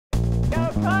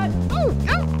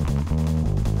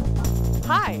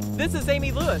Hi, this is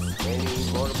Amy Lewis.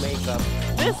 Maybe more makeup.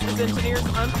 This is Engineers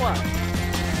Unplugged.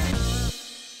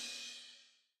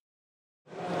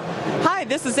 Hi,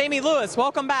 this is Amy Lewis.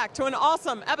 Welcome back to an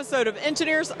awesome episode of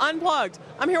Engineers Unplugged.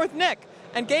 I'm here with Nick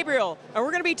and Gabriel, and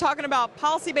we're going to be talking about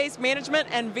policy-based management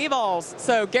and VVols.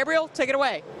 So, Gabriel, take it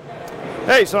away.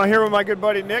 Hey, so I'm here with my good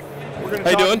buddy Nick. We're going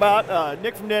to talk doing? about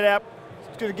Nick from NetApp.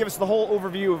 He's going to give us the whole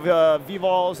overview of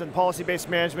VVols and policy-based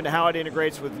management and how it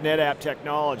integrates with NetApp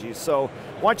technologies. So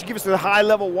why don't you give us the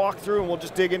high-level walkthrough and we'll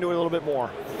just dig into it a little bit more.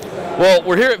 Well,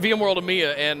 we're here at VMworld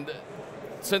EMEA, and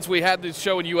since we had this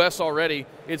show in US already,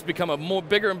 it's become a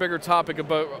bigger and bigger topic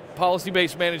about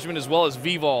policy-based management as well as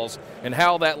VVols and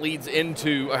how that leads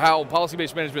into, how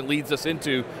policy-based management leads us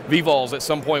into VVols at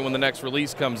some point when the next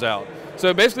release comes out.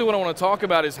 So basically what I want to talk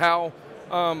about is how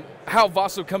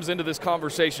VASA comes into this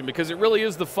conversation, because it really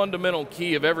is the fundamental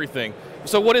key of everything.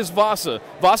 So what is VASA?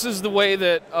 VASA is the way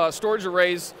that storage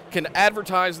arrays can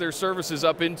advertise their services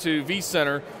up into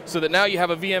vCenter, so that now you have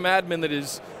a VM admin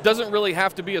that doesn't really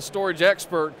have to be a storage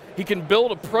expert. He can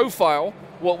build a profile,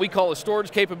 what we call a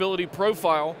storage capability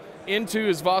profile, into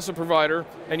his VASA provider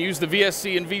and use the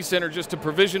VSC and vCenter just to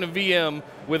provision a VM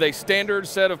with a standard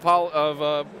set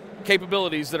of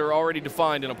capabilities that are already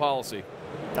defined in a policy.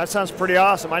 That sounds pretty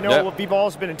awesome. I know VVols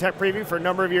has been in tech preview for a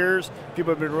number of years.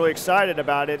 People have been really excited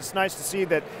about it. It's nice to see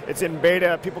that it's in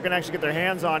beta. People can actually get their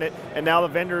hands on it, and now the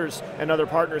vendors and other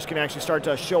partners can actually start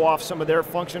to show off some of their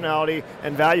functionality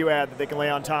and value add that they can lay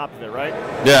on top of it, right?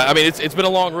 Yeah, I mean, it's been a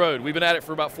long road. We've been at it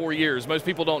for about 4 years. Most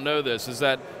people don't know this, is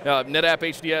that NetApp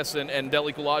HDS and Dell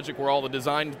EcoLogic were all the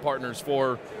design partners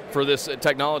for this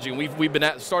technology, and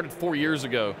we've started 4 years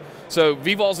ago. So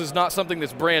VVols is not something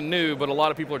that's brand new, but a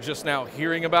lot of people are just now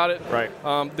hearing about it. Right.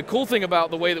 The cool thing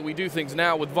about the way that we do things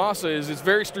now with VASA is it's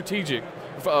very strategic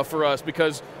for us,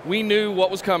 because we knew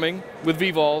what was coming with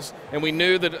VVols, and we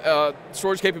knew that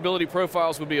storage capability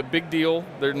profiles would be a big deal.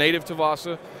 They're native to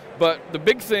VASA. But the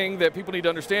big thing that people need to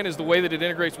understand is the way that it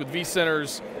integrates with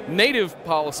vCenter's native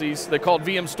policies. They're called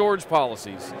VM storage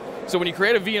policies. So when you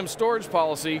create a VM storage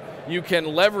policy, you can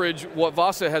leverage what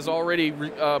VASA has already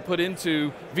put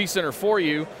into vCenter for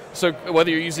you. So whether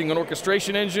you're using an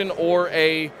orchestration engine or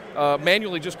a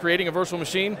manually just creating a virtual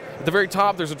machine, at the very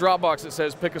top there's a drop box that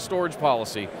says pick a storage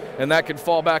policy, and that can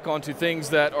fall back onto things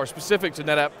that are specific to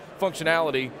NetApp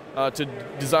functionality to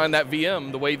design that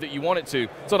VM the way that you want it to.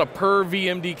 It's on a per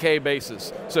VMDK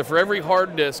basis. So for every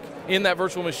hard disk in that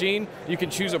virtual machine, you can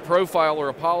choose a profile or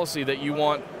a policy that you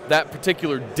want that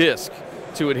particular disk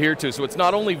to adhere to. So it's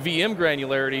not only VM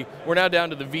granularity, we're now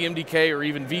down to the VMDK or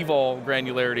even VVol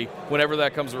granularity whenever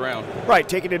that comes around. Right,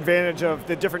 taking advantage of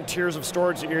the different tiers of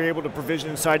storage that you're able to provision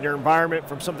inside your environment,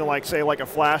 from something like, say, like a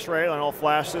flash, right, an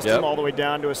all-flash system, all the way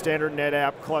down to a standard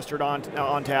NetApp clustered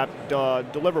ONTAP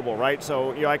deliverable, right?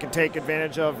 So I can take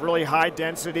advantage of really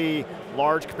high-density,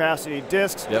 large-capacity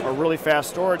disks or really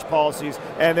fast storage policies,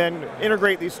 and then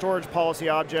integrate these storage policy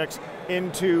objects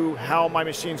into how my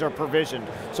machines are provisioned.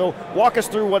 So walk us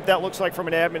through what that looks like from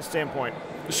an admin standpoint.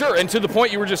 Sure, and to the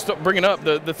point you were just bringing up,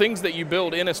 the things that you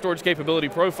build in a storage capability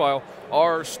profile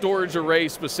are storage array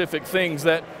specific things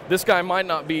that this guy might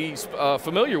not be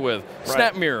familiar with. Right.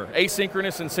 Snap mirror,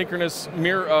 asynchronous and synchronous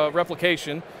mirror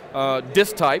replication,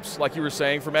 disk types, like you were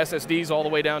saying, from SSDs all the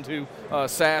way down to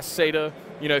SAS, SATA.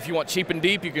 If you want cheap and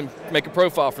deep, you can make a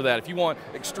profile for that. If you want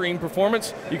extreme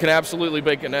performance, you can absolutely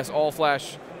make an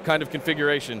all-flash kind of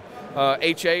configuration.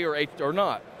 HA or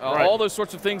not. Right. All those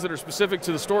sorts of things that are specific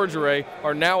to the storage array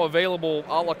are now available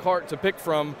a la carte to pick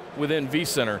from within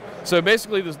vCenter. So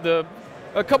basically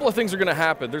a couple of things are going to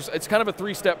happen. It's kind of a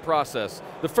three-step process.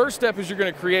 The first step is you're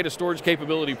going to create a storage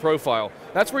capability profile.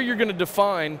 That's where you're going to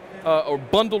define or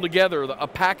bundle together a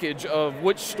package of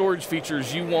which storage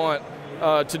features you want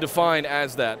to define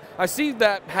as that. I see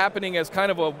that happening as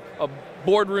kind of a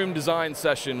boardroom design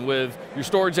session with your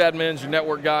storage admins, your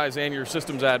network guys, and your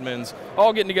systems admins,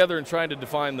 all getting together and trying to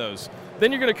define those.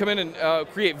 Then you're going to come in and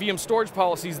create VM storage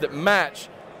policies that match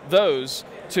those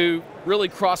to really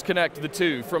cross-connect the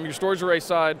two from your storage array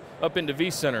side up into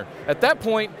vCenter. At that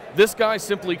point, this guy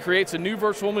simply creates a new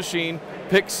virtual machine,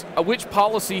 picks which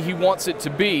policy he wants it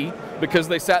to be, because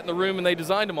they sat in the room and they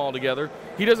designed them all together.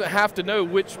 He doesn't have to know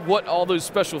what all those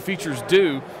special features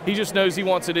do. He just knows he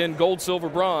wants it in gold, silver,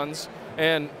 bronze,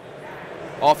 and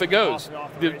off it goes.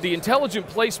 The intelligent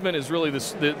placement is really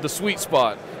the sweet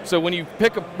spot. So when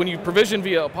you provision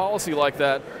via a policy like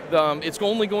that, it's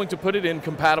only going to put it in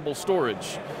compatible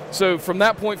storage. So from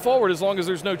that point forward, as long as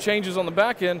there's no changes on the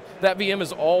back end, that VM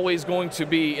is always going to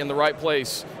be in the right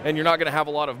place, and you're not going to have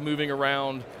a lot of moving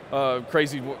around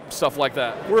crazy stuff like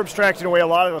that. We're abstracting away a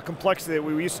lot of the complexity that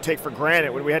we used to take for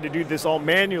granted when we had to do this all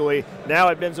manually. Now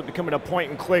it ends up becoming a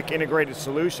point-and-click integrated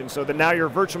solution, so that now your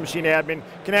virtual machine admin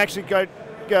can actually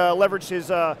leverage his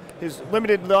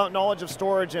limited knowledge of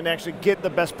storage and actually get the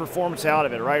best performance out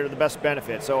of it, right, or the best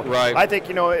benefit. So I think,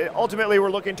 you know, ultimately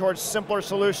we're looking towards simpler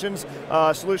solutions,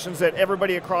 solutions that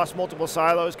everybody across multiple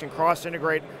silos can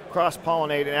cross-integrate,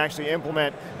 cross-pollinate, and actually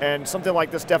implement. And something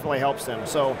like this definitely helps them.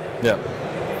 So yeah,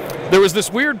 there was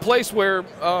this weird place where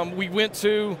we went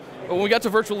to when we got to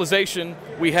virtualization.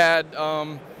 We had.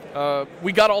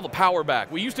 We got all the power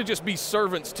back. We used to just be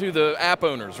servants to the app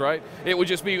owners, right? It would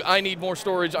just be, I need more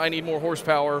storage, I need more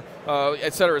horsepower,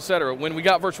 et cetera, et cetera. When we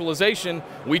got virtualization,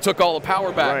 we took all the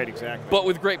power back. Right, exactly. But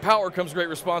with great power comes great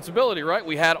responsibility, right?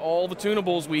 We had all the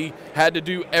tunables, we had to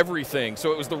do everything.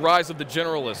 So it was the rise of the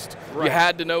generalist. Right. You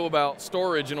had to know about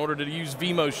storage in order to use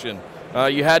vMotion.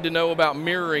 You had to know about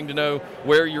mirroring to know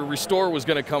where your restore was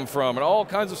going to come from and all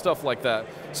kinds of stuff like that.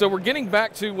 So we're getting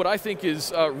back to what I think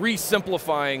is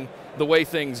re-simplifying the way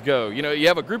things go. You know, you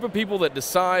have a group of people that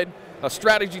decide, a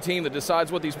strategy team that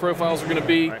decides what these profiles are going to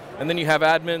be, right. And then you have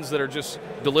admins that are just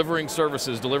delivering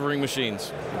services, delivering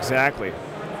machines. Exactly.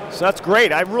 So that's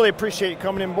great. I really appreciate you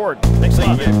coming on board. Thanks a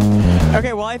lot.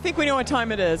 Okay, well, I think we know what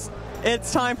time it is.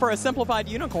 It's time for a simplified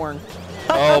unicorn.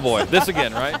 Oh boy, this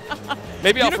again, right?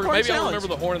 Maybe I'll remember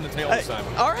the horn and the tail this time.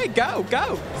 All right, go.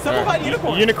 Simplified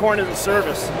unicorn. Unicorn as a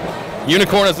service.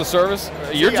 Unicorn as a service?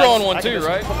 You're drawing one too,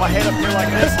 right? Put my head up here like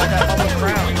this, like I'm on the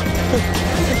ground.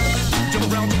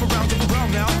 Jump around, jump around, jump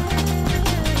around now.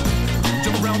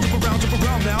 Jump around, jump around, jump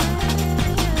around now.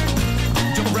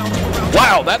 Jump around, jump around.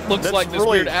 Wow, that looks like this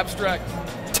really weird abstract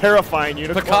terrifying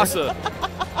unicorn. Picasso.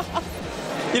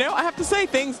 You know, I have to say,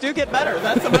 things do get better.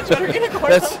 That's a much better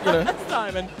unicorn than last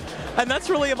time, and that's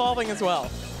really evolving as well.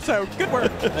 So, good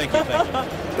work. Thank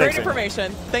you. Great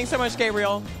information. Thanks so much,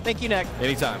 Gabriel. Thank you, Nick.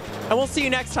 Anytime. And we'll see you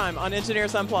next time on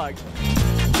Engineers Unplugged.